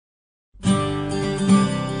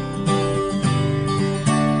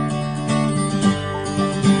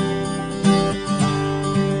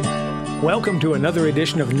Welcome to another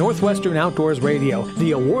edition of Northwestern Outdoors Radio,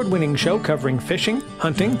 the award-winning show covering fishing,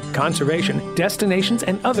 hunting, conservation, destinations,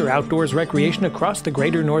 and other outdoors recreation across the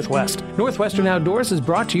greater Northwest. Northwestern Outdoors is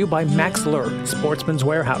brought to you by Max Lure, Sportsman's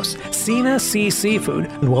Warehouse, Cena Sea Seafood,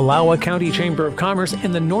 and Wallowa County Chamber of Commerce,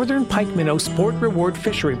 and the Northern Pike Minnow Sport Reward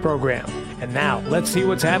Fishery Program. And now, let's see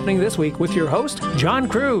what's happening this week with your host, John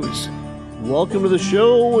Cruz. Welcome to the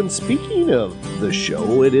show, and speaking of the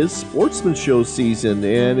show, it is Sportsman Show season,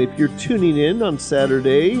 and if you're tuning in on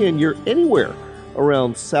Saturday and you're anywhere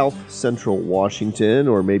around South Central Washington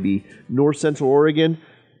or maybe North Central Oregon,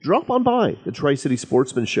 drop on by the Tri-City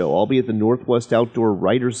Sportsman Show. I'll be at the Northwest Outdoor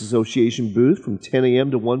Writers Association booth from 10 a.m.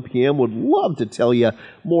 to 1 p.m. Would love to tell you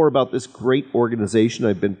more about this great organization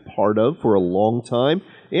I've been part of for a long time.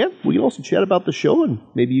 And we can also chat about the show, and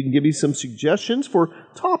maybe you can give me some suggestions for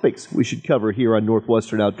topics we should cover here on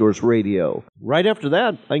Northwestern Outdoors Radio. Right after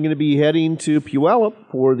that, I'm going to be heading to Puyallup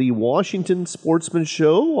for the Washington Sportsman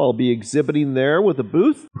Show. I'll be exhibiting there with a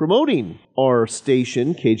booth promoting our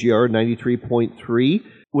station, KGR 93.3,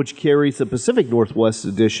 which carries the Pacific Northwest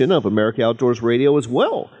edition of America Outdoors Radio, as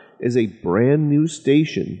well as a brand new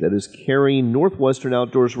station that is carrying Northwestern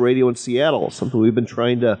Outdoors Radio in Seattle, something we've been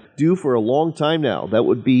trying to do for a long time now. That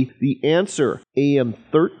would be The Answer, AM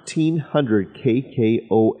 1300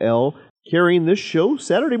 KKOL, carrying this show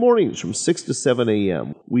Saturday mornings from 6 to 7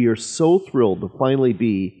 a.m. We are so thrilled to finally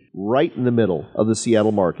be right in the middle of the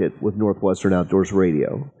Seattle market with Northwestern Outdoors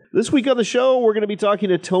Radio. This week on the show, we're going to be talking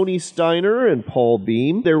to Tony Steiner and Paul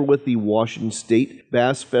Beam. They're with the Washington State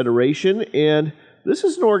Bass Federation, and this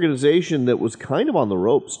is an organization that was kind of on the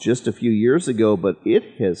ropes just a few years ago, but it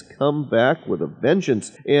has come back with a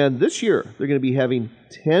vengeance. And this year, they're going to be having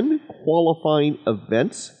 10 qualifying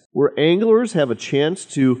events where anglers have a chance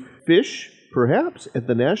to fish, perhaps at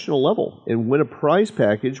the national level, and win a prize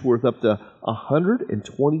package worth up to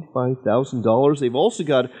 $125,000. They've also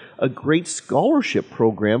got a great scholarship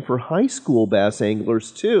program for high school bass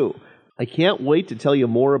anglers, too. I can't wait to tell you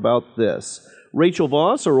more about this. Rachel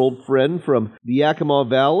Voss, our old friend from the Yakima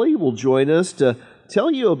Valley, will join us to tell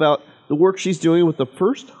you about the work she's doing with the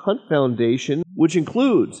First Hunt Foundation, which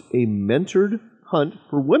includes a mentored hunt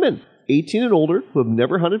for women 18 and older who have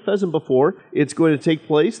never hunted pheasant before. It's going to take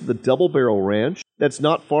place at the Double Barrel Ranch. That's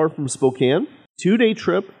not far from Spokane. 2-day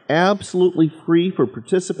trip, absolutely free for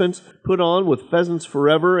participants, put on with Pheasants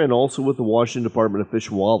Forever and also with the Washington Department of Fish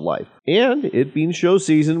and Wildlife. And it being show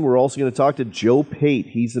season, we're also going to talk to Joe Pate.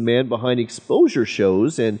 He's the man behind Exposure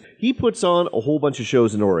Shows, and he puts on a whole bunch of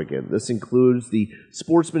shows in Oregon. This includes the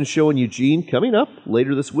Sportsman Show in Eugene coming up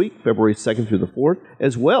later this week, February 2nd through the 4th,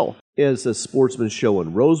 as well as a Sportsman Show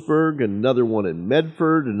in Roseburg, another one in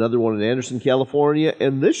Medford, another one in Anderson, California,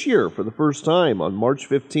 and this year, for the first time, on March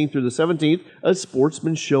 15th through the 17th, a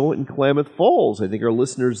Sportsman Show in Klamath Falls. I think our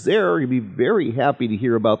listeners there are going to be very happy to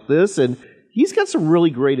hear about this, and he's got some really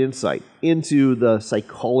great insight into the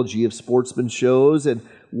psychology of sportsman shows and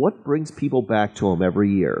what brings people back to them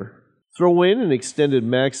every year. Throw in an extended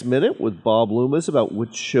Max Minute with Bob Loomis about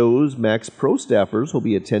which shows Max Pro staffers will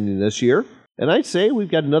be attending this year. And I'd say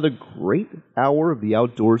we've got another great hour of the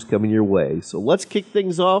outdoors coming your way. So let's kick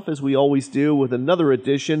things off, as we always do, with another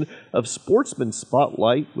edition of Sportsman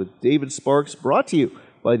Spotlight with David Sparks, brought to you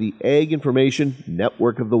by the Ag Information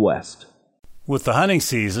Network of the West. With the hunting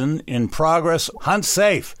season in progress, hunt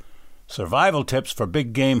safe. Survival tips for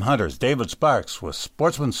big game hunters. David Sparks with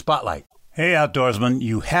Sportsman Spotlight. Hey, outdoorsmen,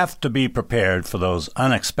 you have to be prepared for those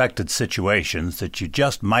unexpected situations that you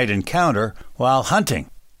just might encounter while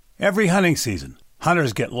hunting. Every hunting season,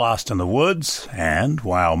 hunters get lost in the woods, and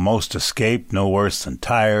while most escape no worse than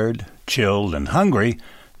tired, chilled, and hungry,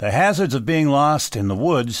 the hazards of being lost in the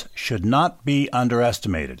woods should not be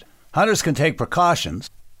underestimated. Hunters can take precautions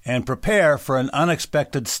and prepare for an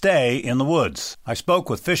unexpected stay in the woods. I spoke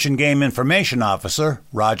with Fish and Game Information Officer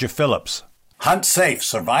Roger Phillips. Hunt safe,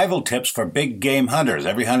 survival tips for big game hunters.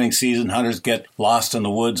 Every hunting season, hunters get lost in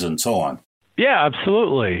the woods and so on. Yeah,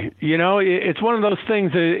 absolutely. You know, it's one of those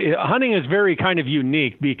things that hunting is very kind of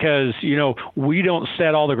unique because, you know, we don't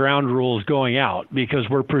set all the ground rules going out because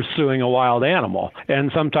we're pursuing a wild animal.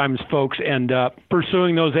 And sometimes folks end up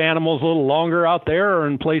pursuing those animals a little longer out there or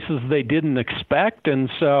in places they didn't expect. And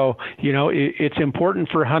so, you know, it's important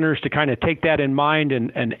for hunters to kind of take that in mind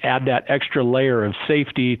and add that extra layer of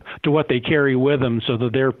safety to what they carry with them so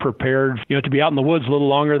that they're prepared, you know, to be out in the woods a little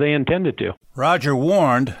longer than they intended to. Roger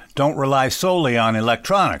warned, don't rely solely on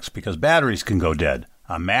electronics because batteries can go dead.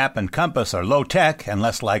 A map and compass are low-tech and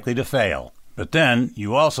less likely to fail. But then,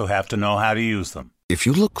 you also have to know how to use them. If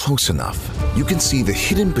you look close enough, you can see the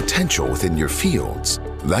hidden potential within your fields.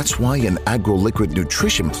 That's why an AgroLiquid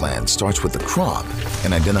nutrition plan starts with the crop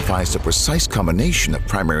and identifies the precise combination of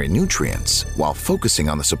primary nutrients while focusing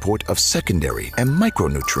on the support of secondary and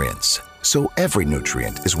micronutrients. So every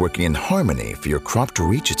nutrient is working in harmony for your crop to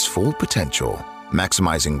reach its full potential,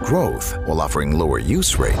 maximizing growth while offering lower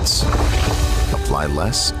use rates. Apply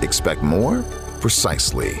less, expect more?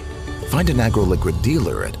 Precisely. Find an AgroLiquid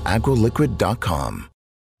dealer at agroliquid.com.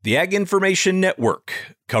 The Ag Information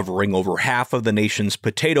Network, covering over half of the nation's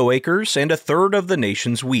potato acres and a third of the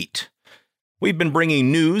nation's wheat. We've been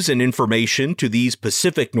bringing news and information to these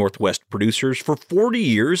Pacific Northwest producers for 40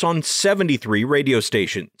 years on 73 radio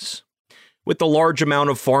stations. With the large amount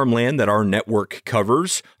of farmland that our network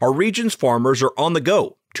covers, our region's farmers are on the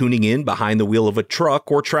go, tuning in behind the wheel of a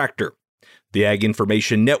truck or tractor. The Ag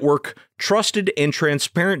Information Network, trusted and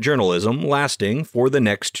transparent journalism lasting for the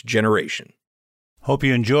next generation. Hope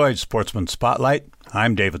you enjoyed Sportsman Spotlight.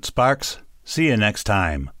 I'm David Sparks. See you next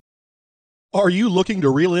time. Are you looking to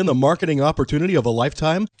reel in the marketing opportunity of a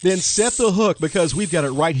lifetime? Then set the hook, because we've got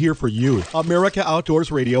it right here for you. America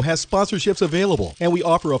Outdoors Radio has sponsorships available, and we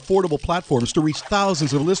offer affordable platforms to reach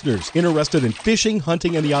thousands of listeners interested in fishing,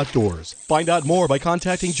 hunting, and the outdoors. Find out more by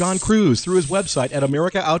contacting John Cruz through his website at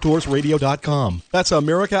AmericaOutdoorsRadio.com. That's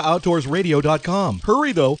AmericaOutdoorsRadio.com.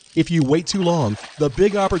 Hurry, though. If you wait too long, the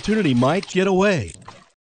big opportunity might get away.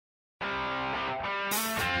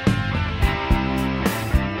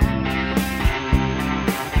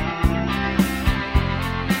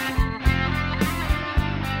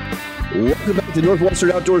 Welcome back to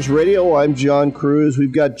Northwestern Outdoors Radio. I'm John Cruz.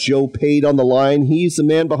 We've got Joe Pate on the line. He's the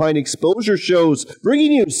man behind Exposure Shows,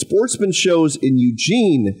 bringing you sportsman shows in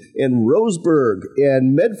Eugene and Roseburg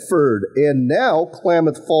and Medford and now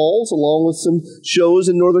Klamath Falls, along with some shows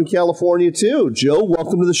in Northern California, too. Joe,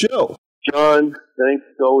 welcome to the show. John, thanks.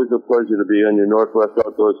 It's always a pleasure to be on your Northwest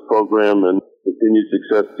Outdoors program, and continued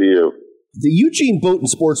success to you. The Eugene Boat and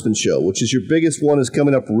Sportsman Show, which is your biggest one, is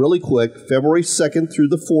coming up really quick, February 2nd through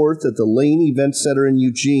the 4th at the Lane Event Center in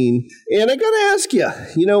Eugene. And I got to ask you,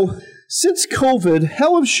 since COVID,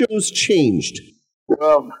 how have shows changed?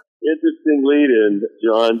 Well, interesting lead-in,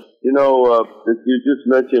 John. As you just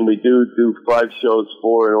mentioned, we do 5 shows,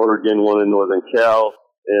 4 in Oregon, 1 in Northern Cal.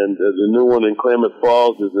 And the new one in Klamath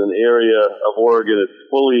Falls is an area of Oregon that's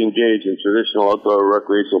fully engaged in traditional outdoor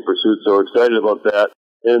recreational pursuits. So we're excited about that.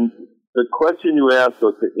 And the question you asked,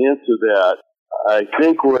 so to answer that, I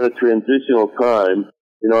think we're in a transitional time.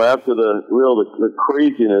 After the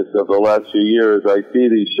craziness of the last few years, I see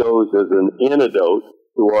these shows as an antidote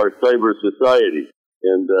to our cyber society,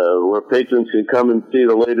 and where patrons can come and see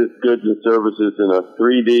the latest goods and services in a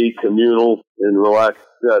 3D, communal, and relaxed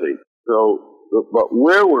setting. But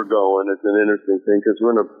where we're going is an interesting thing, because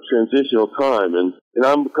we're in a transitional time, and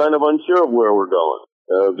I'm kind of unsure of where we're going.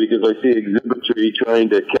 Because I see exhibitry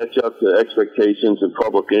trying to catch up to expectations and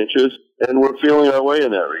public interest, and we're feeling our way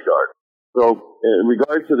in that regard. So in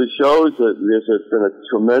regards to the shows, there's been a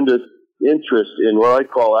tremendous interest in what I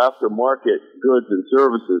call aftermarket goods and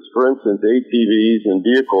services. For instance, ATVs and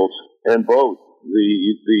vehicles and boats.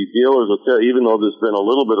 The dealers will tell, even though there's been a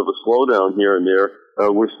little bit of a slowdown here and there,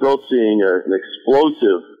 we're still seeing an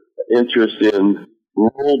explosive interest in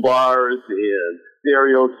roll bars and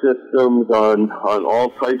stereo systems on all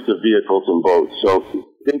types of vehicles and boats. So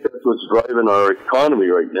I think that's what's driving our economy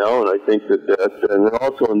right now, and I think and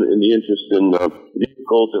also in the interest in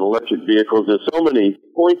vehicles and electric vehicles. There's so many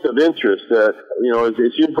points of interest that, as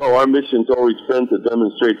you know, our mission's always been to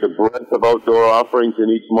demonstrate the breadth of outdoor offerings in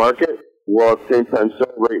each market, while at the same time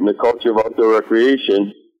celebrating the culture of outdoor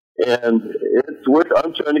recreation. And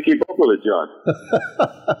I'm trying to keep up with it, John.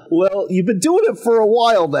 Well, you've been doing it for a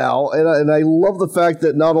while now, and I love the fact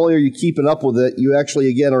that not only are you keeping up with it, you actually,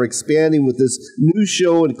 again, are expanding with this new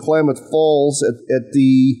show in Klamath Falls at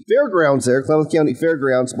the fairgrounds there, Klamath County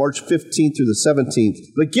Fairgrounds, March 15th through the 17th.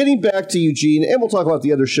 But getting back to Eugene, and we'll talk about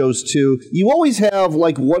the other shows too, you always have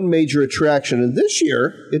like one major attraction, and this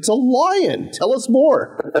year, it's a lion. Tell us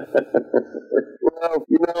more.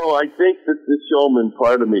 Well, I think that the showman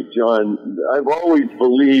part of me, John, I've always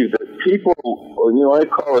believed that people, I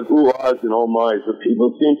call it ooh-ahs and oh-my's, but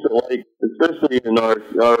people seem to like, especially in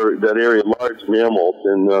that area, large mammals.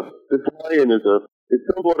 And this lion is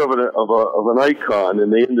somewhat of an icon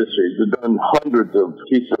in the industry. He's done hundreds of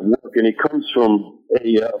pieces of work, and he comes from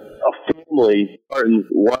a family art and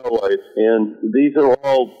wildlife, and these are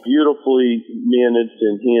all beautifully managed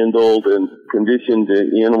and handled and conditioned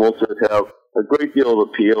animals that have a great deal of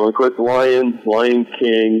appeal. And of course, Lion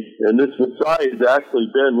King, and this Messiah has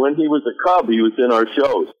actually been, when he was a cub, he was in our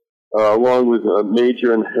shows. along with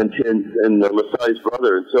Major and Masai's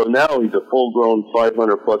brother. And so now he's a full-grown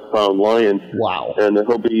 500-plus pound lion. Wow. And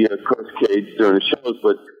he'll be, of course, caged during the shows.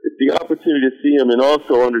 But it's the opportunity to see him and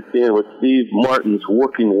also understand what Steve Martin's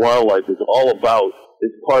Working Wildlife is all about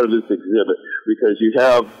is part of this exhibit. Because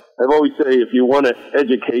I've always say, if you want to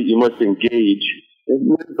educate, you must engage. And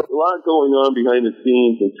there's a lot going on behind the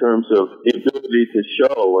scenes in terms of the ability to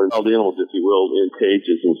show wild animals, if you will, in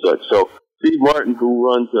cages and such. So Steve Martin, who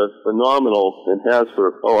runs a phenomenal, and has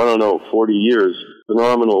for, 40 years,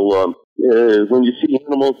 phenomenal, when you see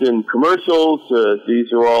animals in commercials,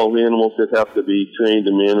 these are all animals that have to be trained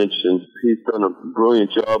and managed, and he's done a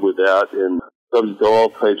brilliant job with that, and subject to all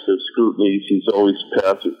types of scrutiny. He's always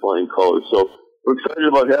passed with flying colors. So we're excited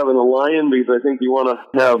about having a lion because I think you want to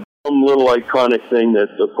have some little iconic thing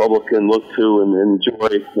that the public can look to and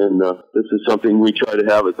enjoy, and this is something we try to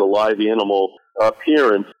have as a live animal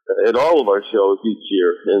appearance at all of our shows each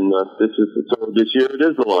year, and this year it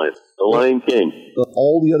is the Lion. The Lion King.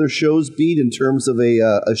 All the other shows beat in terms of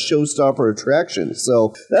a showstopper attraction,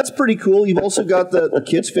 so that's pretty cool. You've also got the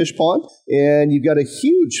kids' fish pond, and you've got a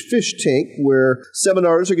huge fish tank where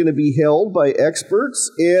seminars are going to be held by experts,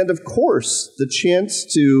 and of course, the chance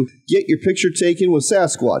to get your picture taken with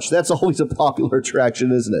Sasquatch. That's always a popular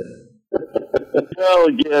attraction, isn't it? Well,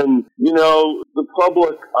 again, the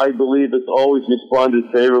public, I believe, has always responded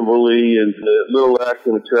favorably, and the little acts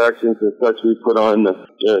and attractions and such we put on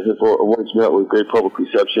have always met with great public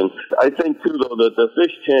reception. I think, too, though, that the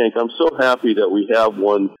fish tank, I'm so happy that we have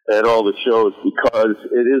one at all the shows because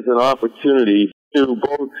it is an opportunity to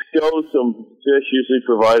both show some fish usually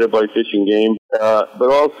provided by Fish and Game,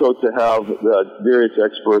 but also to have various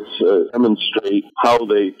experts demonstrate how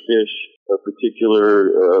they fish a particular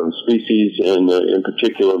species and in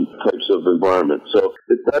particular types of environments. So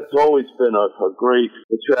that's always been a great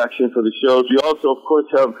attraction for the shows. We also, of course,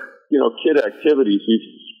 have kid activities.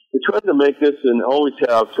 We try to make this and always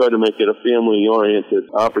have tried to make it a family-oriented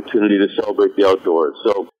opportunity to celebrate the outdoors.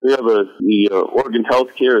 So we have the Oregon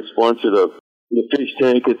Healthcare has sponsored the fish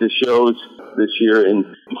tank at the shows this year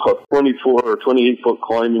in a 24 or 28-foot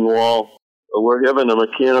climbing wall. We're having a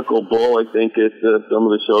mechanical bull, I think, at some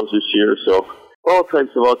of the shows this year. So all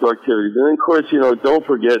types of outdoor activities. And, of course, don't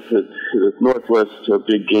forget that the Northwest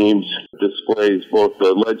Big Games displays, both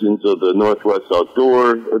the Legends of the Northwest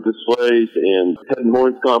Outdoor displays and Head and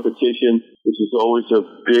Horns competition, which is always a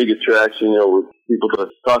big attraction, with people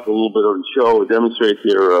to talk a little bit on the show, demonstrate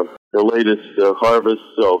their latest harvest,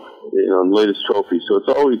 latest trophy. So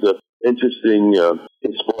it's always a interesting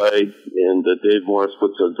display, and Dave Morris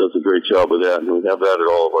does a great job with that, and we have that at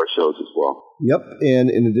all of our shows as well. Yep, and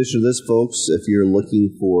in addition to this, folks, if you're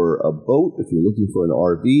looking for a boat, if you're looking for an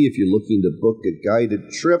RV, if you're looking to book a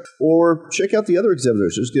guided trip, or check out the other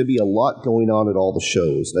exhibitors, there's going to be a lot going on at all the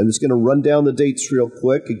shows. I'm just going to run down the dates real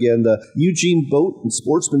quick. Again, the Eugene Boat and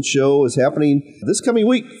Sportsman Show is happening this coming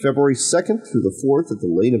week, February 2nd through the 4th at the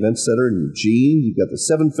Lane Event Center in Eugene. You've got the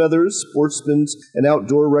Seven Feathers Sportsman's and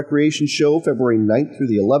Outdoor Recreation Show, February 9th through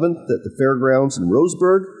the 11th at the Fairgrounds in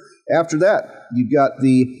Roseburg. After that, you've got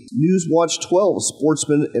the Newswatch 12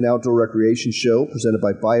 Sportsman and Outdoor Recreation Show presented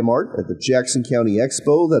by Bi-Mart at the Jackson County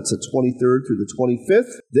Expo. That's the 23rd through the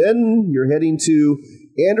 25th. Then you're heading to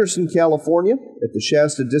Anderson, California at the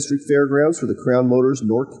Shasta District Fairgrounds for the Crown Motors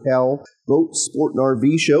NorCal Boat Sport and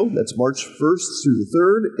RV Show. That's March 1st through the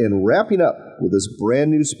 3rd. And wrapping up with this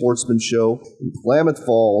brand new Sportsman Show in Klamath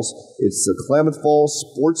Falls. It's the Klamath Falls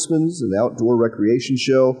Sportsman's and Outdoor Recreation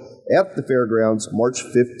Show at the Fairgrounds, March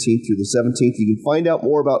 15th through the 17th. You can find out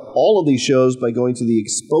more about all of these shows by going to the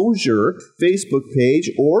Exposure Facebook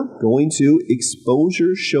page or going to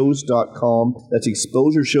exposureshows.com. That's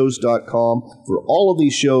exposureshows.com for all of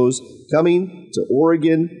these shows coming to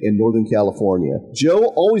Oregon and Northern California.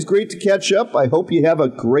 Joe, always great to catch up. I hope you have a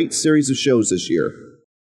great series of shows this year.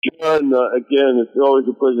 John, again, it's always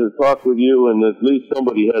a pleasure to talk with you, and at least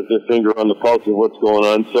somebody has their finger on the pulse of what's going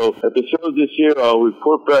on. So at the shows this year, I'll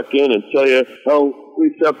report back in and tell you how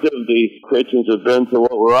receptive the patrons have been to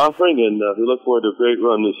what we're offering, and we look forward to a great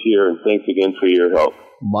run this year, and thanks again for your help.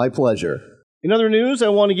 My pleasure. In other news, I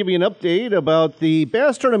want to give you an update about the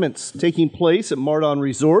bass tournaments taking place at Mardon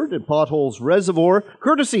Resort and Potholes Reservoir,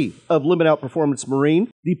 courtesy of Limit Out Performance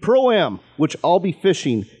Marine. The Pro-Am, which I'll be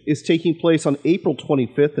fishing, is taking place on April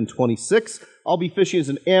 25th and 26th. I'll be fishing as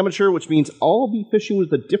an amateur, which means I'll be fishing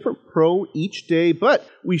with a different pro each day, but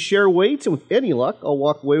we share weights, and with any luck, I'll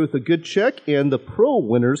walk away with a good check, and the pro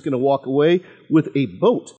winner is going to walk away with a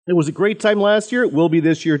boat. It was a great time last year. It will be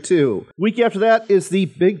this year, too. Week after that is the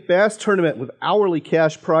Big Bass Tournament with hourly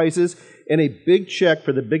cash prizes and a big check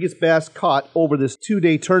for the biggest bass caught over this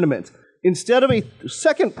 2-day tournament. Instead of a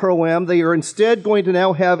second Pro-Am, they are instead going to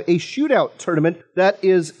now have a shootout tournament. That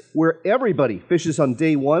is where everybody fishes on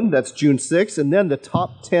day 1, that's June 6th, and then the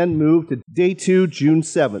top 10 move to day 2, June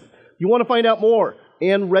 7th. You want to find out more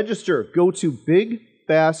and register, go to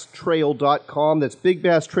bigbasstrail.com. That's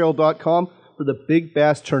bigbasstrail.com for the Big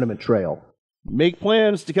Bass Tournament Trail. Make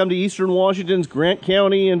plans to come to Eastern Washington's Grant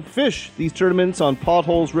County and fish these tournaments on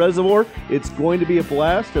Potholes Reservoir. It's going to be a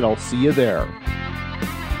blast, and I'll see you there.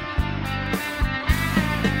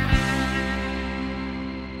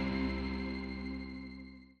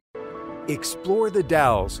 Explore the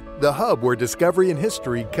Dalles, the hub where discovery and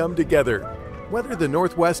history come together. Whether the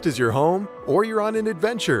Northwest is your home or you're on an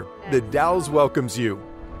adventure, the Dalles welcomes you.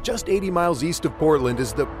 Just 80 miles east of Portland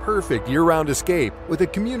is the perfect year-round escape with a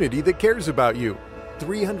community that cares about you.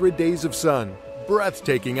 300 days of sun,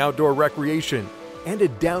 breathtaking outdoor recreation, and a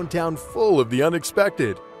downtown full of the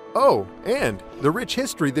unexpected. Oh, and the rich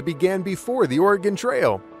history that began before the Oregon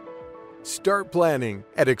Trail. Start planning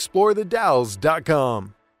at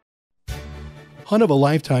explorethedalles.com. Hunt of a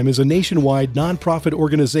Lifetime is a nationwide nonprofit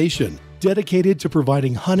organization dedicated to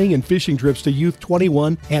providing hunting and fishing trips to youth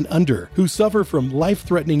 21 and under who suffer from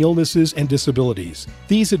life-threatening illnesses and disabilities.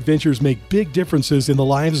 These adventures make big differences in the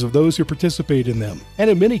lives of those who participate in them, and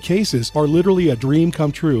in many cases are literally a dream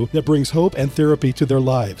come true that brings hope and therapy to their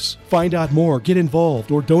lives. Find out more, get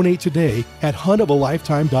involved, or donate today at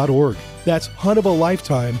huntofalifetime.org. That's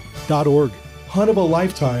huntofalifetime.org.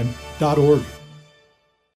 huntofalifetime.org.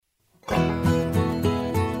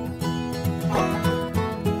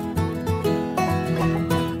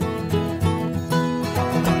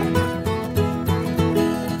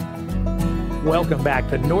 Welcome back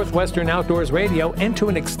to Northwestern Outdoors Radio and to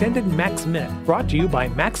an extended Max Minute, brought to you by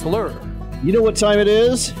Max Lure. You know what time it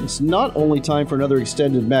is? It's not only time for another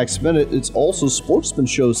extended Max Minute, it's also Sportsman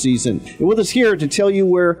Show season. And with us here to tell you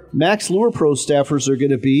where Max Lure Pro staffers are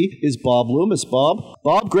going to be is Bob Loomis. Bob,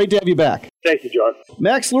 great to have you back. Thank you, John.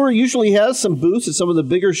 Max Lure usually has some booths at some of the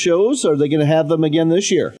bigger shows. Are they going to have them again this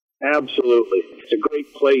year? Absolutely. It's a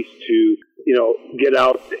great place to get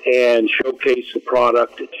out and showcase the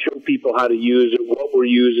product, show people how to use it, what we're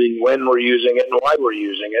using, when we're using it, and why we're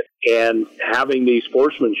using it. And having these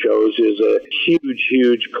sportsman shows is a huge,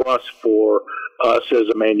 huge plus for us as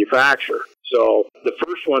a manufacturer. So the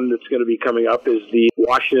first one that's going to be coming up is the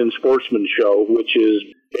Washington Sportsman Show, which is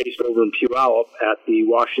based over in Puyallup at the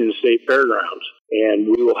Washington State Fairgrounds. And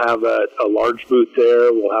we will have a large booth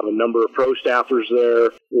there. We'll have a number of pro staffers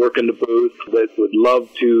there working the booth that would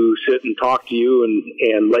love to sit and talk to you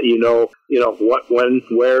and let you know what, when,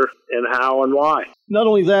 where, and how, and why. Not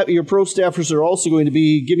only that, your pro staffers are also going to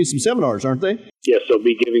be giving some seminars, aren't they? Yes, they'll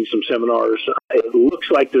be giving some seminars. It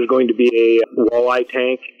looks like there's going to be a walleye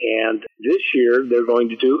tank, and this year they're going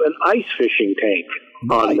to do an ice fishing tank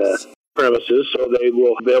on the premises, so they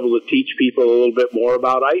will be able to teach people a little bit more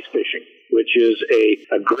about ice fishing, which is a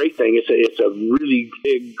great thing. It's a really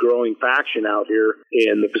big growing faction out here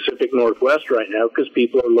in the Pacific Northwest right now because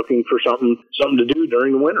people are looking for something to do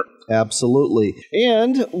during the winter. Absolutely.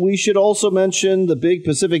 And we should also mention the big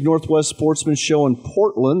Pacific Northwest Sportsman Show in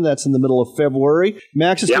Portland. That's in the middle of February.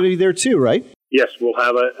 Max is going to be there too, right? Yes, we'll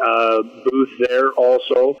have a booth there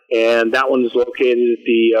also, and that one is located at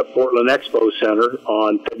the Portland Expo Center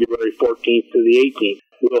on February 14th to the 18th.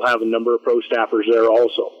 We'll have a number of pro staffers there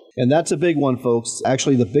also. And that's a big one, folks.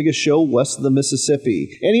 Actually, the biggest show west of the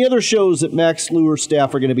Mississippi. Any other shows that Max Lure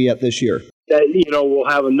staff are going to be at this year? We'll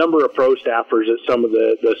have a number of pro staffers at some of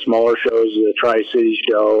the smaller shows, the Tri-Cities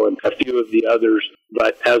show and a few of the others.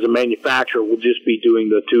 But as a manufacturer, we'll just be doing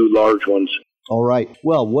the two large ones. All right.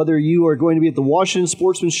 Well, whether you are going to be at the Washington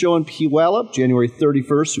Sportsman Show in Puyallup, January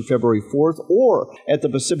 31st through February 4th, or at the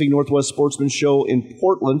Pacific Northwest Sportsman Show in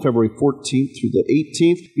Portland, February 14th through the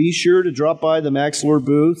 18th, be sure to drop by the Max Lure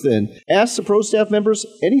booth and ask the pro staff members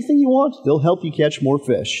anything you want. They'll help you catch more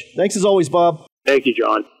fish. Thanks as always, Bob. Thank you,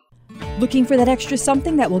 John. Looking for that extra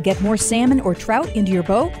something that will get more salmon or trout into your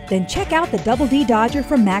boat? Then check out the Double D Dodger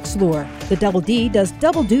from Max Lure. The Double D does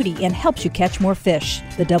double duty and helps you catch more fish.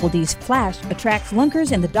 The Double D's flash attracts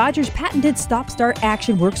lunkers, and the Dodger's patented stop-start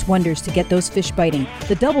action works wonders to get those fish biting.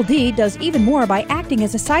 The Double D does even more by acting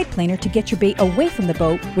as a side planer to get your bait away from the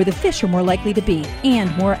boat where the fish are more likely to be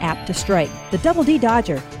and more apt to strike. The Double D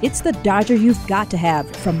Dodger. It's the Dodger you've got to have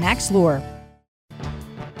from Max Lure.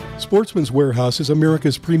 Sportsman's Warehouse is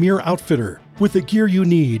America's premier outfitter with the gear you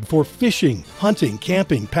need for fishing, hunting,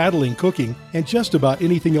 camping, paddling, cooking, and just about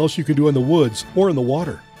anything else you can do in the woods or in the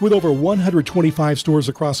water. With over 125 stores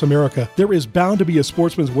across America, there is bound to be a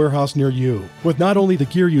Sportsman's Warehouse near you, with not only the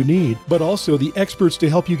gear you need, but also the experts to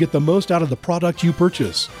help you get the most out of the product you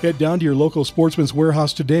purchase. Head down to your local Sportsman's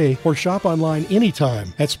Warehouse today or shop online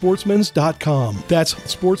anytime at sportsmans.com. That's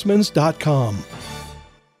sportsmans.com.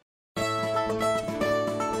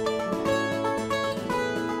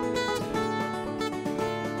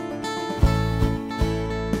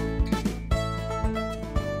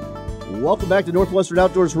 Welcome back to Northwestern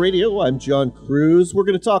Outdoors Radio. I'm John Cruz. We're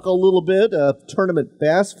going to talk a little bit of tournament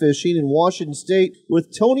bass fishing in Washington State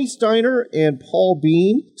with Tony Steiner and Paul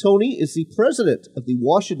Bean. Tony is the president of the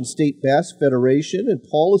Washington State Bass Federation, and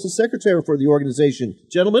Paul is the secretary for the organization.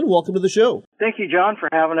 Gentlemen, welcome to the show. Thank you, John, for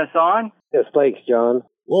having us on. Yes, thanks, John.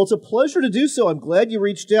 Well, it's a pleasure to do so. I'm glad you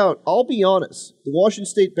reached out. I'll be honest, the Washington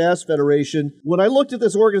State Bass Federation, when I looked at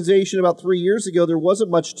this organization about 3 years ago, there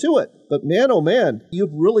wasn't much to it. But man, oh man,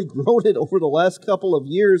 you've really grown it over the last couple of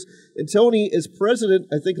years. And Tony, as president,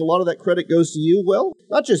 I think a lot of that credit goes to you. Well,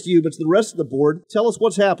 not just you, but to the rest of the board. Tell us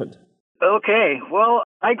what's happened. Okay, well,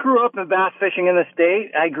 I grew up in bass fishing in the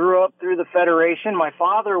state. I grew up through the Federation. My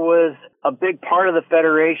father was a big part of the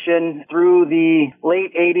Federation through the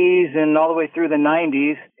late 80s and all the way through the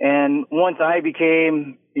 90s. And once I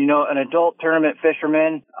became, an adult tournament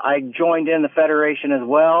fisherman, I joined in the Federation as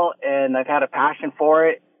well, and I've had a passion for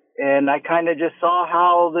it. And I kind of just saw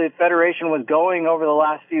how the Federation was going over the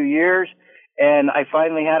last few years. And I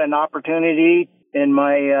finally had an opportunity in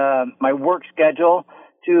my work schedule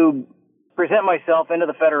to present myself into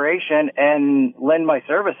the Federation and lend my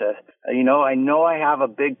services. I know I have a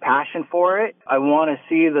big passion for it. I want to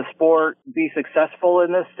see the sport be successful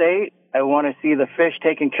in this state. I want to see the fish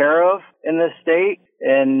taken care of in this state.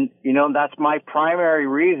 And, that's my primary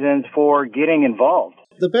reasons for getting involved.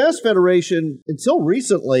 The Bass Federation, until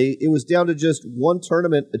recently, it was down to just one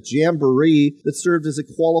tournament, a jamboree, that served as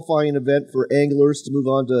a qualifying event for anglers to move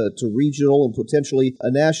on to regional and potentially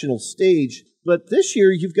a national stage. But this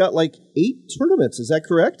year, you've got like 8 tournaments. Is that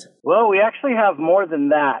correct? Well, we actually have more than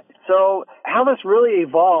that. So how this really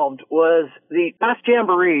evolved was the last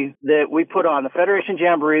jamboree that we put on, the Federation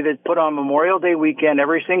Jamboree that's put on Memorial Day weekend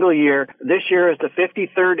every single year. This year is the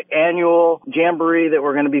 53rd annual jamboree that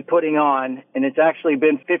we're going to be putting on, and it's actually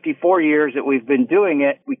been 54 years that we've been doing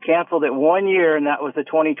it. We canceled it 1 year, and that was the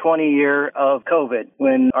 2020 year of COVID,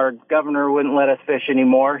 when our governor wouldn't let us fish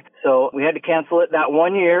anymore. So we had to cancel it that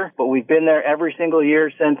 1 year, but we've been there every single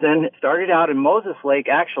year since then. It started out in Moses Lake,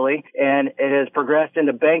 actually, and it has progressed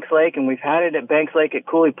into Banks Lake, and we've had it at Banks Lake at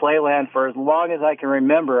Cooley Playland for as long as I can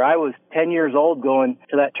remember. I was 10 years old going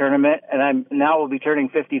to that tournament, and I'm now will be turning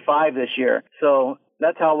 55 this year. So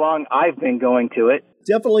that's how long I've been going to it.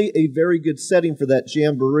 Definitely a very good setting for that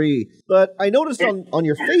jamboree. But I noticed on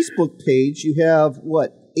your Facebook page, you have,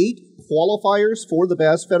 8 qualifiers for the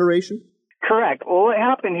Bass Federation? Correct. Well, what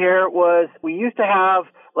happened here was we used to have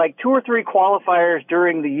like 2 or 3 qualifiers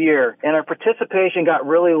during the year, and our participation got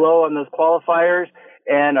really low on those qualifiers.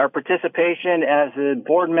 And our participation as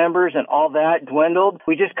board members and all that dwindled.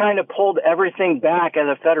 We just kind of pulled everything back as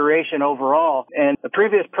a federation overall. And the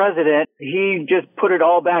previous president, he just put it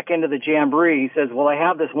all back into the jamboree. He says, well, I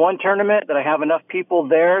have this one tournament that I have enough people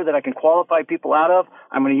there that I can qualify people out of.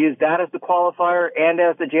 I'm going to use that as the qualifier and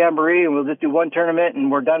as the jamboree, and we'll just do one tournament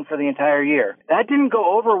and we're done for the entire year. That didn't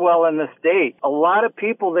go over well in the state. A lot of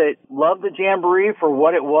people that love the jamboree for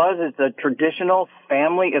what it was, it's a traditional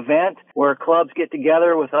family event where clubs get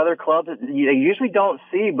together with other clubs that you usually don't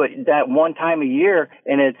see but that one time a year,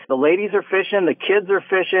 and it's the ladies are fishing, the kids are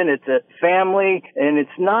fishing, it's a family, and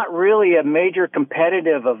it's not really a major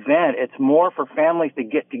competitive event. It's more for families to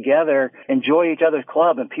get together, enjoy each other's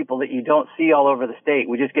club, and people that you don't see all over the state.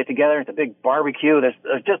 We just get together, it's a big barbecue,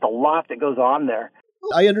 there's just a lot that goes on there.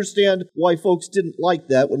 I understand why folks didn't like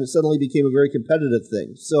that when it suddenly became a very competitive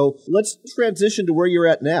thing. So let's transition to where you're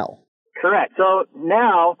at now. Correct. So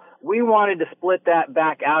now we wanted to split that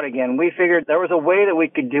back out again. We figured there was a way that we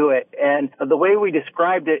could do it. And the way we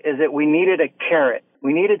described it is that we needed a carrot.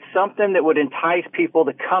 We needed something that would entice people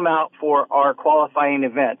to come out for our qualifying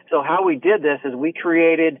event. So how we did this is we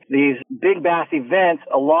created these big bass events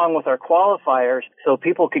along with our qualifiers so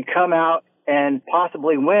people could come out and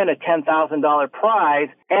possibly win a $10,000 prize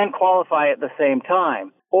and qualify at the same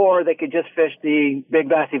time. Or they could just fish the big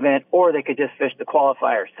bass event, or they could just fish the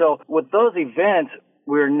qualifiers. So with those events,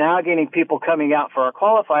 we're now getting people coming out for our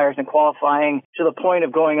qualifiers and qualifying to the point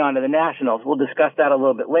of going on to the nationals. We'll discuss that a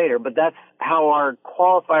little bit later, but that's how our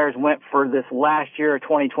qualifiers went for this last year of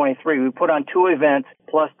 2023. We put on 2 events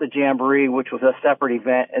plus the Jamboree, which was a separate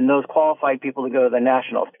event, and those qualified people to go to the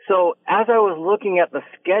nationals. So as I was looking at the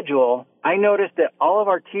schedule, I noticed that all of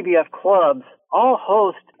our TBF clubs all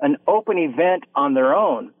host an open event on their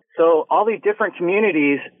own. So all these different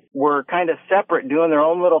communities were kind of separate, doing their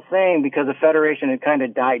own little thing because the federation had kind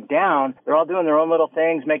of died down. They're all doing their own little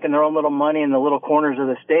things, making their own little money in the little corners of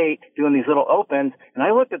the state, doing these little opens. And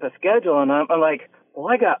I looked at the schedule and I'm like,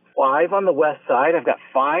 well, I got 5 on the west side. I've got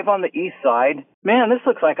 5 on the east side. Man, this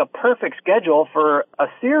looks like a perfect schedule for a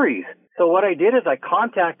series. So what I did is I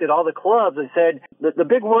contacted all the clubs and said, the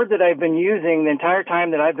big word that I've been using the entire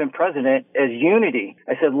time that I've been president is unity.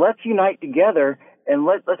 I said, let's unite together and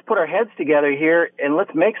let's put our heads together here and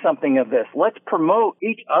let's make something of this. Let's promote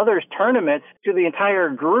each other's tournaments to the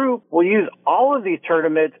entire group. We'll use all of these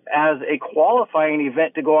tournaments as a qualifying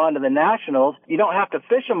event to go on to the nationals. You don't have to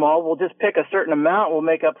fish them all. We'll just pick a certain amount. We'll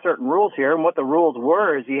make up certain rules here. And what the rules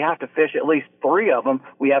were is you have to fish at least 3 of them.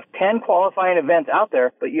 We have 10 qualifying events out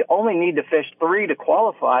there, but you only need to fish 3 to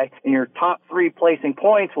qualify. And your top 3 placing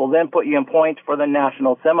points will then put you in points for the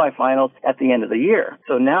national semifinals at the end of the year.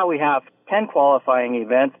 So now we have 10 qualifying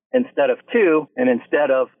events instead of 2, and instead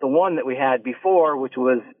of the one that we had before, which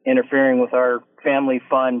was interfering with our family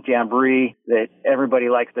fun Jamboree that everybody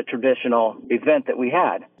likes, the traditional event that we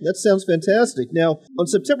had. That sounds fantastic. Now, on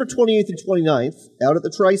September 28th and 29th, out at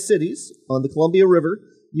the Tri-Cities on the Columbia River,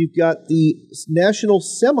 you've got the national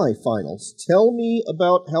semifinals. Tell me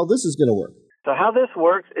about how this is going to work. So how this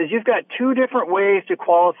works is you've got 2 different ways to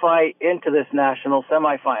qualify into this national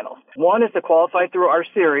semifinals. One is to qualify through our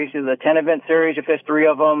series, the 10-event series. You fish 3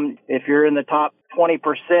 of them. If you're in the top 20%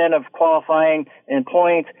 of qualifying in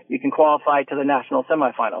points, you can qualify to the national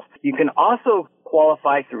semifinals. You can also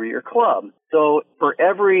qualify through your club. So for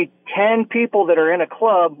every 10 people that are in a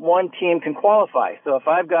club, 1 team can qualify. So if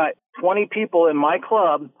I've got 20 people in my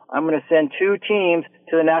club, I'm going to send 2 teams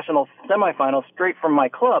to the national semifinals straight from my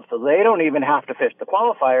club. So they don't even have to fish the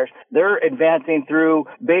qualifiers. They're advancing through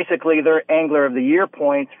basically their Angler of the Year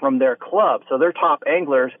points from their club. So their top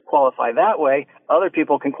anglers qualify that way. Other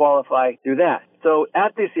people can qualify through that. So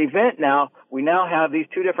at this event now, we now have these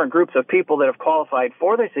 2 different groups of people that have qualified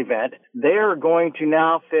for this event. They are going to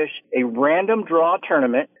now fish a random draw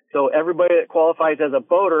tournament. So everybody that qualifies as a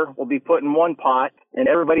boater will be put in one pot, and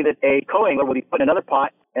everybody that's a co-angler will be put in another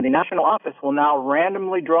pot. And the national office will now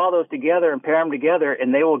randomly draw those together and pair them together,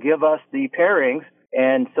 and they will give us the pairings.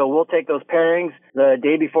 And so we'll take those pairings the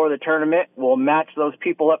day before the tournament. We'll match those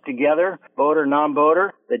people up together, boater,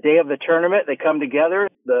 non-boater. The day of the tournament, they come together.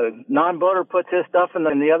 The non-boater puts his stuff in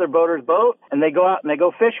the other boater's boat, and they go out and they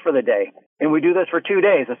go fish for the day. And we do this for 2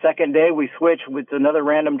 days. The second day, we switch with another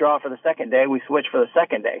random draw for the second day. We switch for the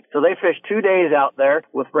second day. So they fish 2 days out there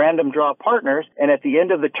with random draw partners. And at the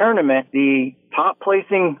end of the tournament, the top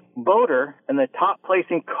placing boater and the top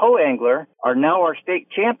placing co-angler are now our state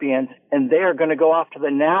champions, and they are going to go off to the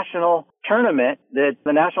national tournament that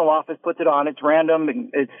the national office puts it on. It's random.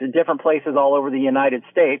 It's in different places all over the United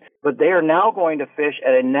States, but they are now going to fish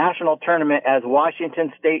at a national tournament as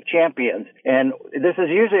Washington state champions. And this is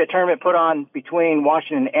usually a tournament put on between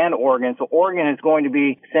Washington and Oregon. So Oregon is going to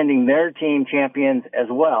be sending their team champions as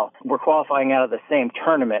well. We're qualifying out of the same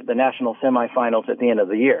tournament, the national semifinals at the end of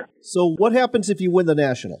the year. So what happens if you win the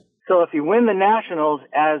national? So if you win the nationals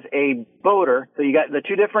as a boater, so you got the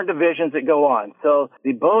 2 different divisions that go on. So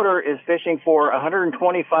the boater is fishing for a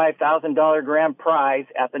 $125,000 grand prize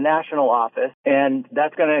at the national office, and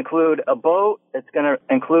that's going to include a boat. It's going to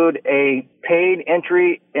include a paid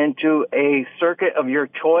entry into a circuit of your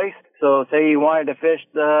choice. So say you wanted to fish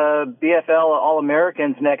the BFL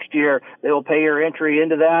All-Americans next year, they will pay your entry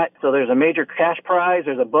into that. So there's a major cash prize,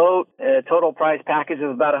 there's a boat, a total prize package of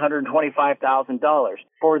about $125,000.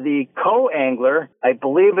 For the co-angler, I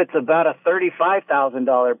believe it's about a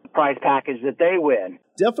 $35,000 prize package that they win.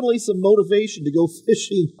 Definitely some motivation to go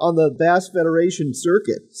fishing on the Bass Federation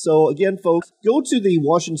circuit. So again, folks, go to the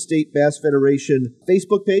Washington State Bass Federation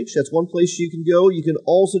Facebook page. That's one place you can go. You can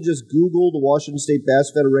also just Google the Washington State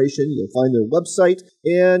Bass Federation. You'll find their website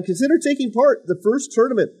and consider taking part. The first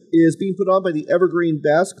tournament is being put on by the Evergreen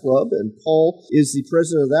Bass Club, and Paul is the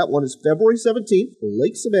president of that one. It's February 17th,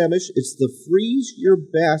 Lake Sammamish. It's the Freeze Your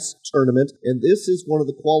Bass Tournament, and this is one of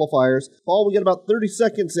the qualifiers. Paul, we got about 30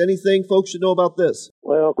 seconds. Anything folks should know about this?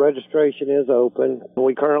 Well, registration is open.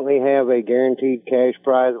 We currently have a guaranteed cash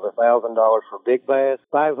prize of $1,000 for big bass,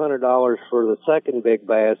 $500 for the second big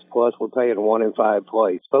bass, plus we're paying 1 in 5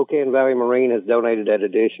 place. Spokane Valley Marine has donated that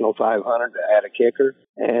additional $500 to add a kicker.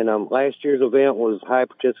 And last year's event was high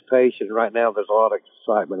participation. Right now there's a lot of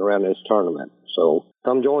excitement around this tournament. So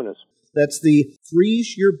come join us. That's the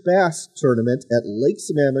Freeze Your Bass Tournament at Lake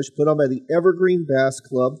Sammamish, put on by the Evergreen Bass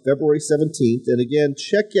Club, February 17th. And again,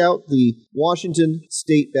 check out the Washington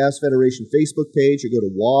State Bass Federation Facebook page or go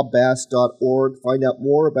to wabass.org. Find out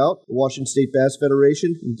more about the Washington State Bass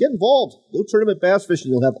Federation and get involved. Go tournament bass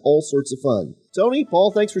fishing. You'll have all sorts of fun. Tony,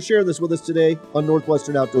 Paul, thanks for sharing this with us today on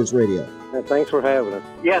Northwestern Outdoors Radio. Thanks for having us.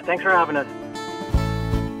 Yeah, thanks for having us.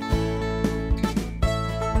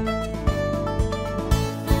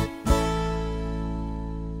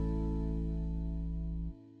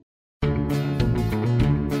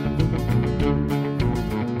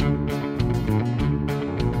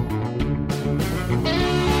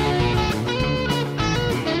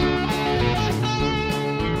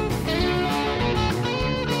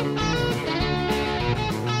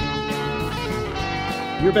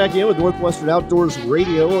 You're back in with Northwestern Outdoors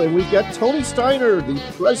Radio, and we've got Tony Steiner, the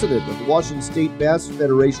president of the Washington State Bass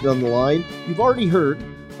Federation, on the line. You've already heard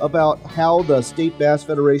about how the State Bass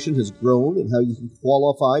Federation has grown and how you can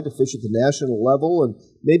qualify to fish at the national level and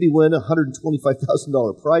maybe win a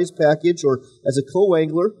 $125,000 prize package, or as a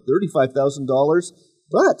co-angler, $35,000.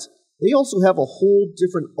 But they also have a whole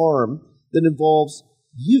different arm that involves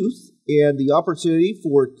youth and the opportunity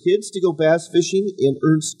for kids to go bass fishing and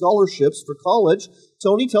earn scholarships for college.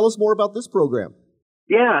 Tony, tell us more about this program.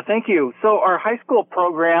 Yeah, thank you. So our high school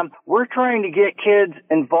program, we're trying to get kids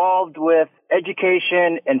involved with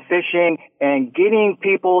education and fishing and getting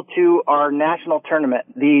people to our national tournament.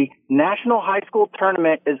 The National High School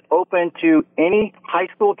Tournament is open to any high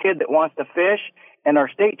school kid that wants to fish, and our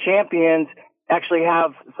state champions actually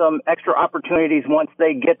have some extra opportunities once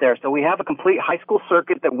they get there. So we have a complete high school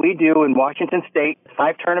circuit that we do in Washington State,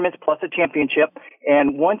 5 tournaments plus a championship.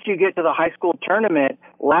 And once you get to the high school tournament,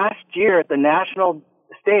 last year at the national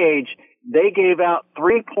stage, they gave out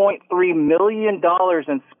 $3.3 million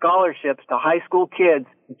in scholarships to high school kids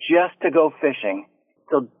just to go fishing.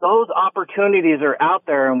 So those opportunities are out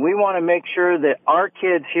there, and we want to make sure that our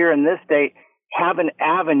kids here in this state have an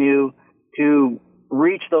avenue to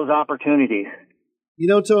reach those opportunities. You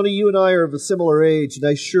know, Tony, you and I are of a similar age, and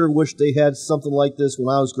I sure wish they had something like this when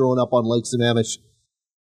I was growing up on Lake Sammamish.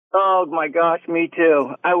 Oh, my gosh, me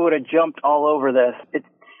too. I would have jumped all over this. It's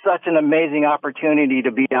such an amazing opportunity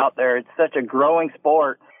to be out there. It's such a growing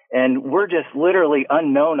sport, and we're just literally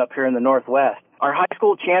unknown up here in the Northwest. Our high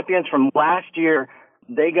school champions from last year,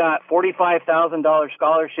 they got $45,000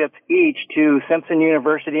 scholarships each to Simpson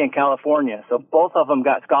University in California. So both of them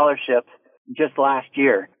got scholarships just last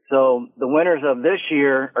year. So the winners of this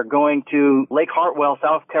year are going to Lake Hartwell,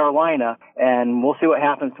 South Carolina, and we'll see what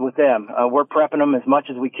happens with them. We're prepping them as much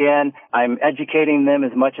as we can. I'm educating them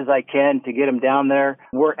as much as I can to get them down there.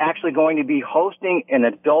 We're actually going to be hosting an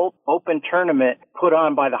adult open tournament put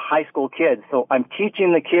on by the high school kids. So I'm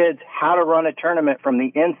teaching the kids how to run a tournament from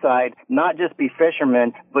the inside, not just be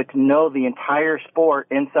fishermen, but to know the entire sport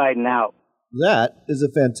inside and out. That is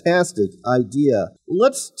a fantastic idea.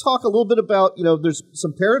 Let's talk a little bit about, there's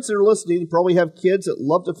some parents that are listening, probably have kids that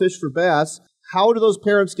love to fish for bass. How do those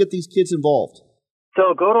parents get these kids involved?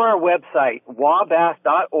 So go to our website,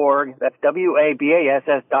 wabass.org, that's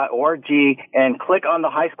wabass.org, and click on the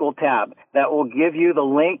high school tab. That will give you the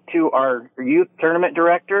link to our youth tournament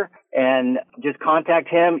director, and just contact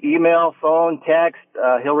him, email, phone, text.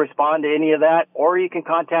 He'll respond to any of that, or you can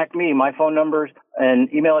contact me. My phone numbers and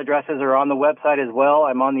email addresses are on the website as well.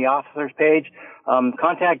 I'm on the officers page.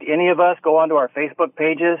 Contact any of us. Go onto our Facebook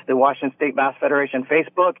pages, the Washington State Bass Federation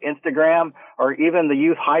Facebook, Instagram, or even the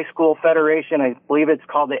Youth High School Federation. I believe it's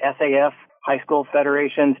called the SAF High School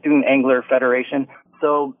Federation, Student Angler Federation.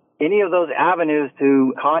 So any of those avenues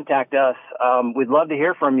to contact us, we'd love to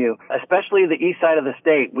hear from you, especially the east side of the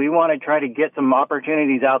state. We want to try to get some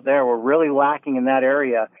opportunities out there. We're really lacking in that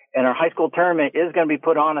area. And our high school tournament is going to be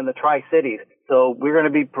put on in the Tri-Cities. So we're going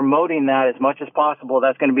to be promoting that as much as possible.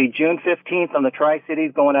 That's going to be June 15th on the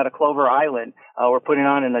Tri-Cities going out of Clover Island. We're putting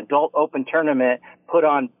on an adult open tournament put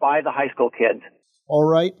on by the high school kids. All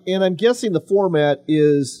right. And I'm guessing the format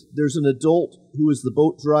is there's an adult who is the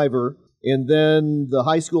boat driver, and then the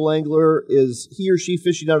high school angler, is he or she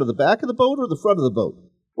fishing out of the back of the boat or the front of the boat?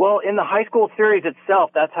 Well, in the high school series itself,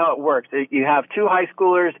 that's how it works. You have 2 high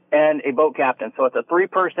schoolers and a boat captain. So it's a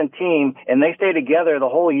 3-person team, and they stay together the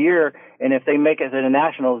whole year. And if they make it to the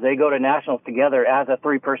nationals, they go to nationals together as a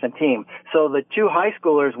 3-person team. So the 2 high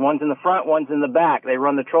schoolers, one's in the front, one's in the back. They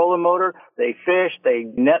run the trolling motor, they fish, they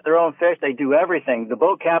net their own fish, they do everything. The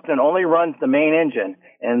boat captain only runs the main engine.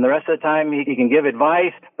 And the rest of the time, he can give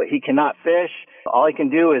advice, but he cannot fish. All he can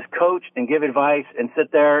do is coach and give advice and sit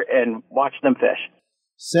there and watch them fish.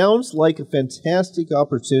 Sounds like fantastic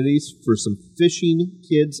opportunities for some fishing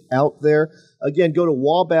kids out there. Again, go to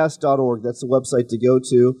wabass.org. That's the website to go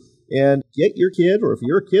to. And get your kid, or if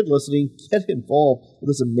you're a kid listening, get involved with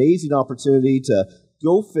this amazing opportunity to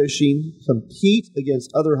go fishing, compete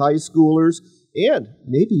against other high schoolers, and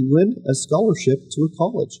maybe win a scholarship to a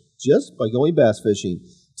college just by going bass fishing.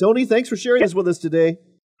 Tony, thanks for sharing this with us today.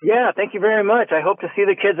 Yeah, thank you very much. I hope to see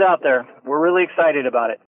the kids out there. We're really excited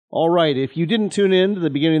about it. All right, if you didn't tune in to the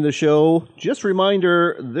beginning of the show, just a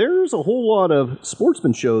reminder, there's a whole lot of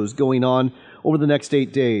sportsman shows going on over the next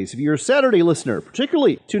 8 days. If you're a Saturday listener,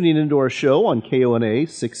 particularly tuning into our show on KONA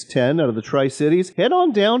 610 out of the Tri-Cities, head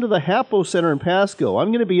on down to the Hapo Center in Pasco. I'm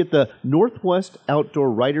going to be at the Northwest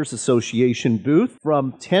Outdoor Writers Association booth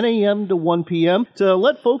from 10 a.m. to 1 p.m. to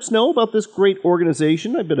let folks know about this great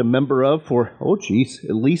organization I've been a member of for,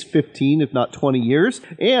 at least 15, if not 20 years.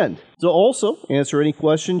 And to also answer any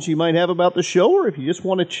questions you might have about the show, or if you just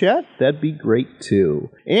want to chat, that'd be great too.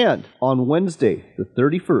 And on Wednesday, the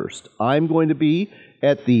 31st, I'm going to be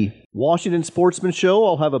at the Washington Sportsman Show.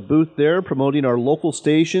 I'll have a booth there promoting our local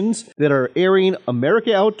stations that are airing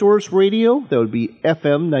America Outdoors Radio. That would be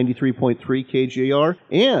FM 93.3 KJR,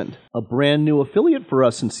 and a brand new affiliate for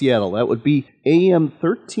us in Seattle. That would be AM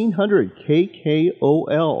 1300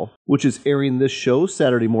 KKOL, which is airing this show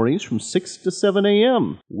Saturday mornings from 6 to 7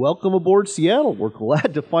 a.m. Welcome aboard, Seattle. We're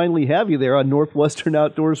glad to finally have you there on Northwestern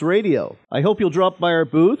Outdoors Radio. I hope you'll drop by our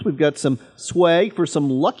booth. We've got some swag for some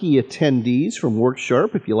lucky attendees from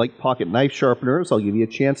WorkSharp. If you like pocket knife sharpeners, I'll give you a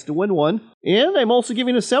chance to win one. And I'm also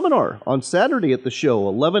giving a seminar on Saturday at the show,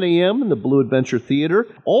 11 a.m. in the Blue Adventure Theater,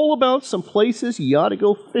 all about some places you ought to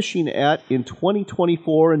go fishing at in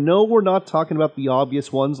 2024. And no, we're not talking about the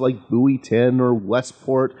obvious ones like Bowie 10 or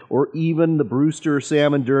Westport or even the Brewster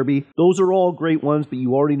Salmon Derby. Those are all great ones, but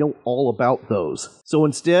you already know all about those. So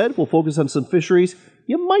instead, we'll focus on some fisheries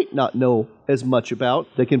you might not know as much about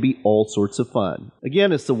that can be all sorts of fun.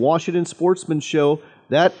 Again, it's the Washington Sportsman Show.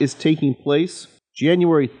 That is taking place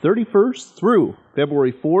January 31st through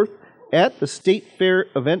February 4th at the State Fair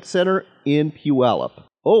Event Center in Puyallup.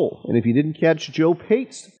 Oh, and if you didn't catch Joe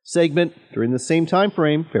Pate's segment during the same time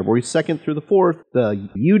frame, February 2nd through the 4th, the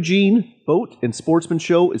Eugene Boat and Sportsman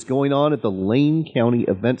Show is going on at the Lane County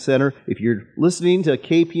Event Center. If you're listening to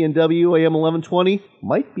KPNW AM 1120,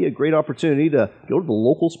 might be a great opportunity to go to the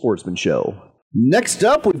local sportsman show. Next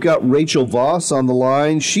up, we've got Rachel Voss on the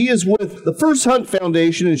line. She is with the First Hunt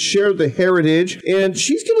Foundation and Share the Heritage, and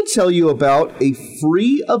she's going to tell you about a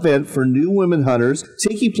free event for new women hunters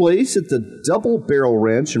taking place at the Double Barrel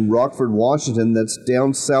Ranch in Rockford, Washington, that's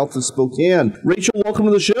down south of Spokane. Rachel, welcome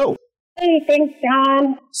to the show. Hey, thanks,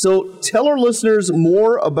 John. So tell our listeners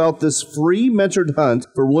more about this free mentored hunt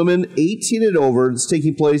for women 18 and over. It's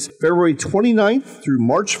taking place February 29th through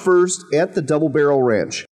March 1st at the Double Barrel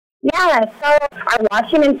Ranch. Yeah, so our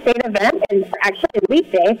Washington State event is actually a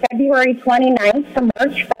weekday, February 29th to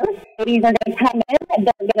March 1st. Ladies are going to come in.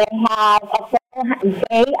 They're going to have a full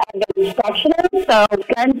day of instruction. So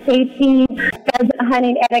gun safety, pheasant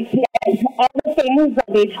hunting etiquette, all the things.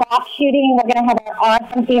 There'll be top shooting. We're going to have our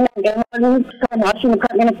awesome female game wardens from the Washington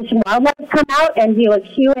Department of Fish and Wildlife come out and do a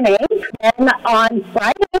Q&A. Then on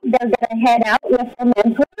Friday, they're going to head out with their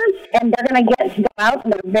mentors, and they're going to get to go out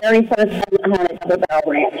on their very first pheasant hunt at Double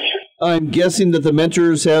Barrel Ranch. I'm guessing that the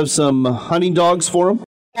mentors have some hunting dogs for them?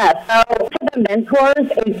 Yeah, so for the mentors,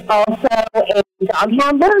 it's also a dog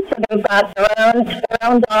handler, so they've got their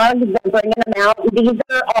own dogs. They're bringing them out. These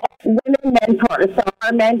are all women mentors, so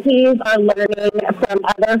our mentees are learning from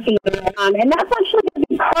other females, and that's actually going to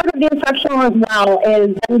be part of the instruction as well,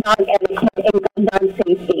 is gun dog etiquette and gun dog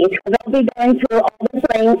safety. They'll be going through all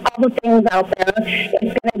the things out there.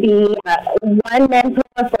 It's going to be one mentor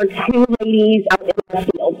for 2 ladies out in the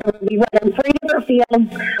field. So we'll be running 3 different fields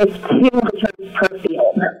with 2 hunters per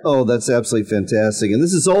field. Oh, that's absolutely fantastic. And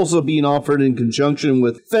this is also being offered in conjunction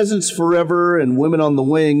with Pheasants Forever and Women on the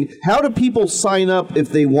Wing. How do people sign up if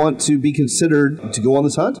they want to be considered to go on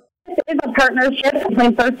this hunt? It is a partnership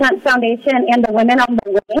between First Hunt Foundation and the Women on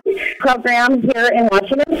the Wing program here in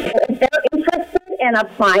Washington. If they're interested in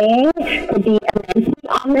applying to be a mentee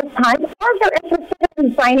on this hunt, or if they're interested in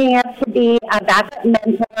and signing up to be a backup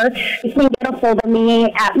mentor, you can get a hold of me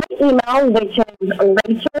at my email, which is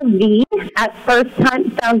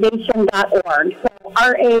rachelv@firsthuntfoundation.org. So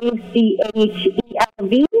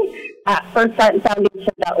RACHELV at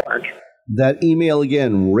firsthuntfoundation.org. That email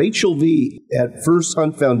again,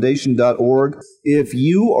 rachelv@firsthuntfoundation.org. If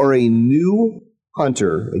you are a new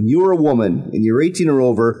hunter and you're a woman and you're 18 or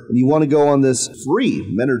over and you want to go on this free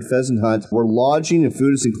Menard pheasant hunt where lodging and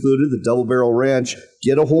food is included, the Double Barrel Ranch,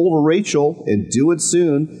 get a hold of Rachel and do it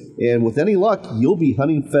soon. And with any luck, you'll be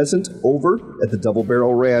hunting pheasant over at the Double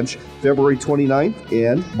Barrel Ranch February 29th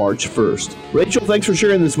and March 1st. Rachel, thanks for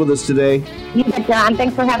sharing this with us today. You bet, John.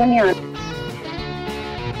 Thanks for having me on.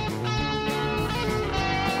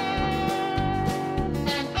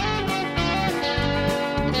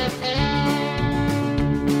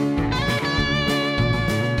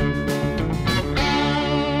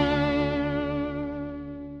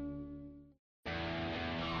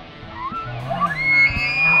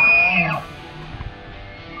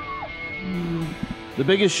 The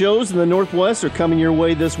biggest shows in the Northwest are coming your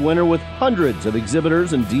way this winter with hundreds of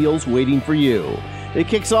exhibitors and deals waiting for you. It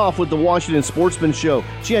kicks off with the Washington Sportsman Show,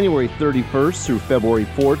 January 31st through February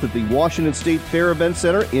 4th at the Washington State Fair Event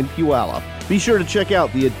Center in Puyallup. Be sure to check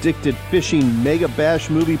out the Addicted Fishing Mega Bash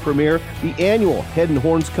movie premiere, the annual Head and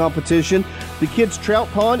Horns competition, the Kids Trout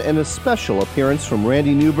Pond, and a special appearance from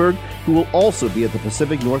Randy Newberg, who will also be at the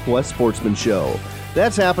Pacific Northwest Sportsman Show.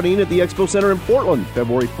 That's happening at the Expo Center in Portland,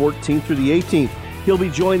 February 14th through the 18th. He'll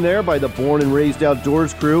be joined there by the Born and Raised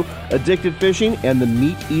Outdoors crew, Addicted Fishing, and the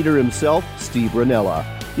meat eater himself, Steve Ranella.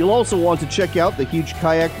 You'll also want to check out the huge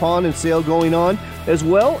kayak pond and sale going on, as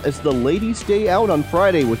well as the Ladies' Day Out on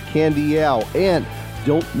Friday with Candy Yao. And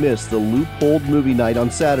don't miss the Loophole Movie Night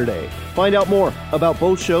on Saturday. Find out more about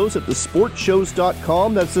both shows at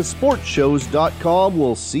thesportshows.com. That's thesportshows.com.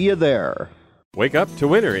 We'll see you there. Wake up to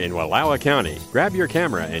winter in Wallowa County. Grab your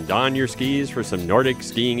camera and don your skis for some Nordic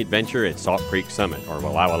skiing adventure at Salt Creek Summit or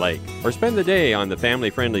Wallowa Lake. Or spend the day on the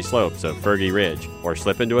family-friendly slopes of Fergie Ridge. Or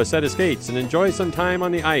slip into a set of skates and enjoy some time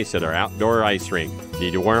on the ice at our outdoor ice rink.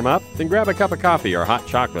 Need to warm up? Then grab a cup of coffee or hot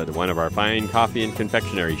chocolate at one of our fine coffee and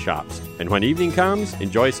confectionery shops. And when evening comes,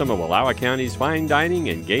 enjoy some of Wallowa County's fine dining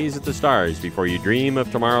and gaze at the stars before you dream of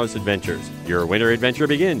tomorrow's adventures. Your winter adventure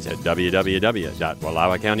begins at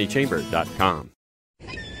www.wallawacountychamber.com.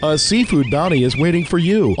 A seafood bounty is waiting for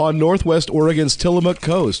you on Northwest Oregon's Tillamook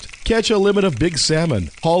Coast. Catch a limit of big salmon,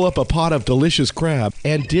 haul up a pot of delicious crab,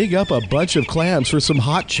 and dig up a bunch of clams for some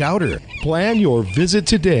hot chowder. Plan your visit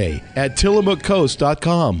today at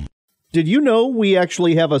tillamookcoast.com. Did you know we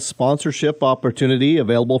actually have a sponsorship opportunity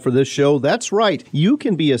available for this show? That's right. You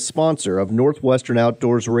can be a sponsor of Northwestern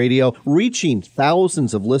Outdoors Radio, reaching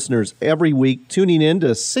thousands of listeners every week, tuning in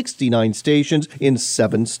to 69 stations in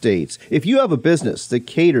 7 states. If you have a business that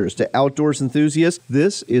caters to outdoors enthusiasts,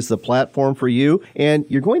 this is the platform for you, and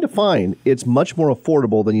you're going to find it's much more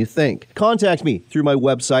affordable than you think. Contact me through my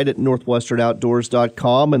website at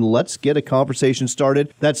northwesternoutdoors.com, and let's get a conversation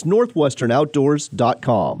started. That's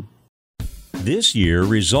northwesternoutdoors.com. This year,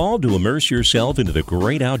 resolve to immerse yourself into the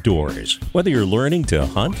great outdoors. Whether you're learning to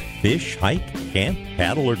hunt, fish, hike, camp,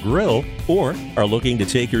 paddle, or grill, or are looking to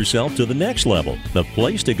take yourself to the next level, the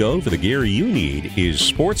place to go for the gear you need is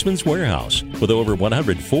Sportsman's Warehouse. With over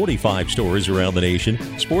 145 stores around the nation,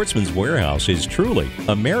 Sportsman's Warehouse is truly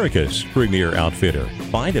America's premier outfitter.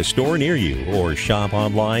 Find a store near you or shop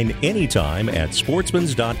online anytime at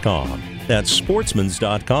sportsmans.com. That's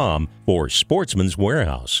sportsmans.com for Sportsman's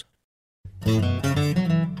Warehouse.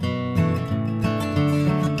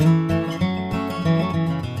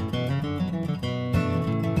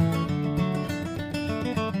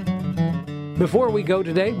 Before we go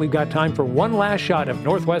today, we've got time for one last shot of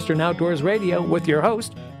Northwestern Outdoors Radio with your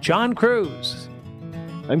host, John Cruz.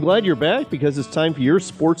 I'm glad you're back because it's time for your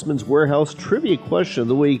Sportsman's Warehouse trivia question of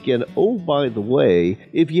the week. And oh, by the way,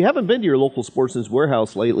 if you haven't been to your local Sportsman's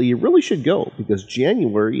Warehouse lately, you really should go because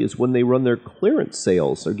January is when they run their clearance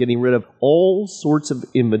sales. They're getting rid of all sorts of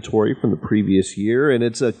inventory from the previous year, and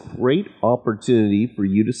it's a great opportunity for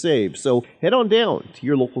you to save. So head on down to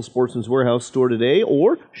your local Sportsman's Warehouse store today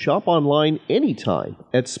or shop online anytime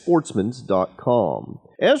at sportsmans.com.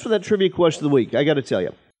 As for that trivia question of the week, I got to tell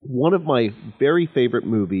you, one of my very favorite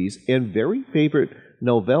movies and very favorite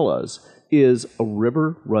novellas is A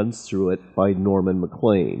River Runs Through It by Norman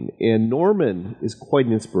Maclean. And Norman is quite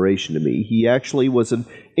an inspiration to me. He actually was an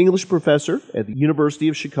English professor at the University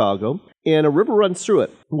of Chicago. And A River Runs Through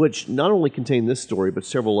It, which not only contained this story but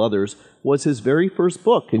several others, was his very first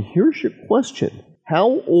book. And here's your question.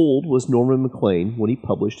 How old was Norman Maclean when he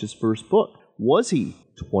published his first book? Was he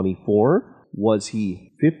 24? Was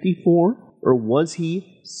he 54? or was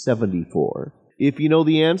he 74? If you know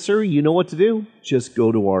the answer, you know what to do. Just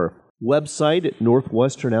go to our website at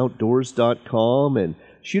northwesternoutdoors.com and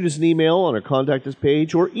shoot us an email on our Contact Us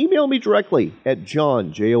page, or email me directly at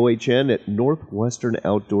John, John, at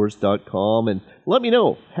northwesternoutdoors.com, and let me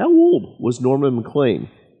know, how old was Norman McLean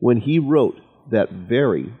when he wrote that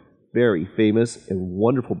very, very famous and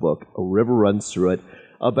wonderful book, A River Runs Through It,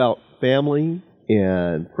 about family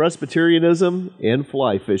and Presbyterianism and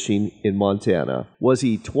fly fishing in Montana? Was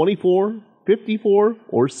he 24, 54,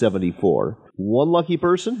 or 74? One lucky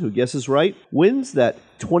person who guesses right wins that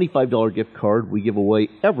 $25 gift card we give away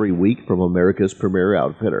every week from America's Premier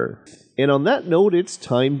Outfitter. And on that note, it's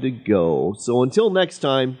time to go. So until next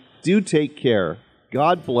time, do take care,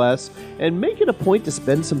 God bless, and make it a point to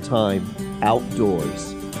spend some time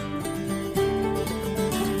outdoors.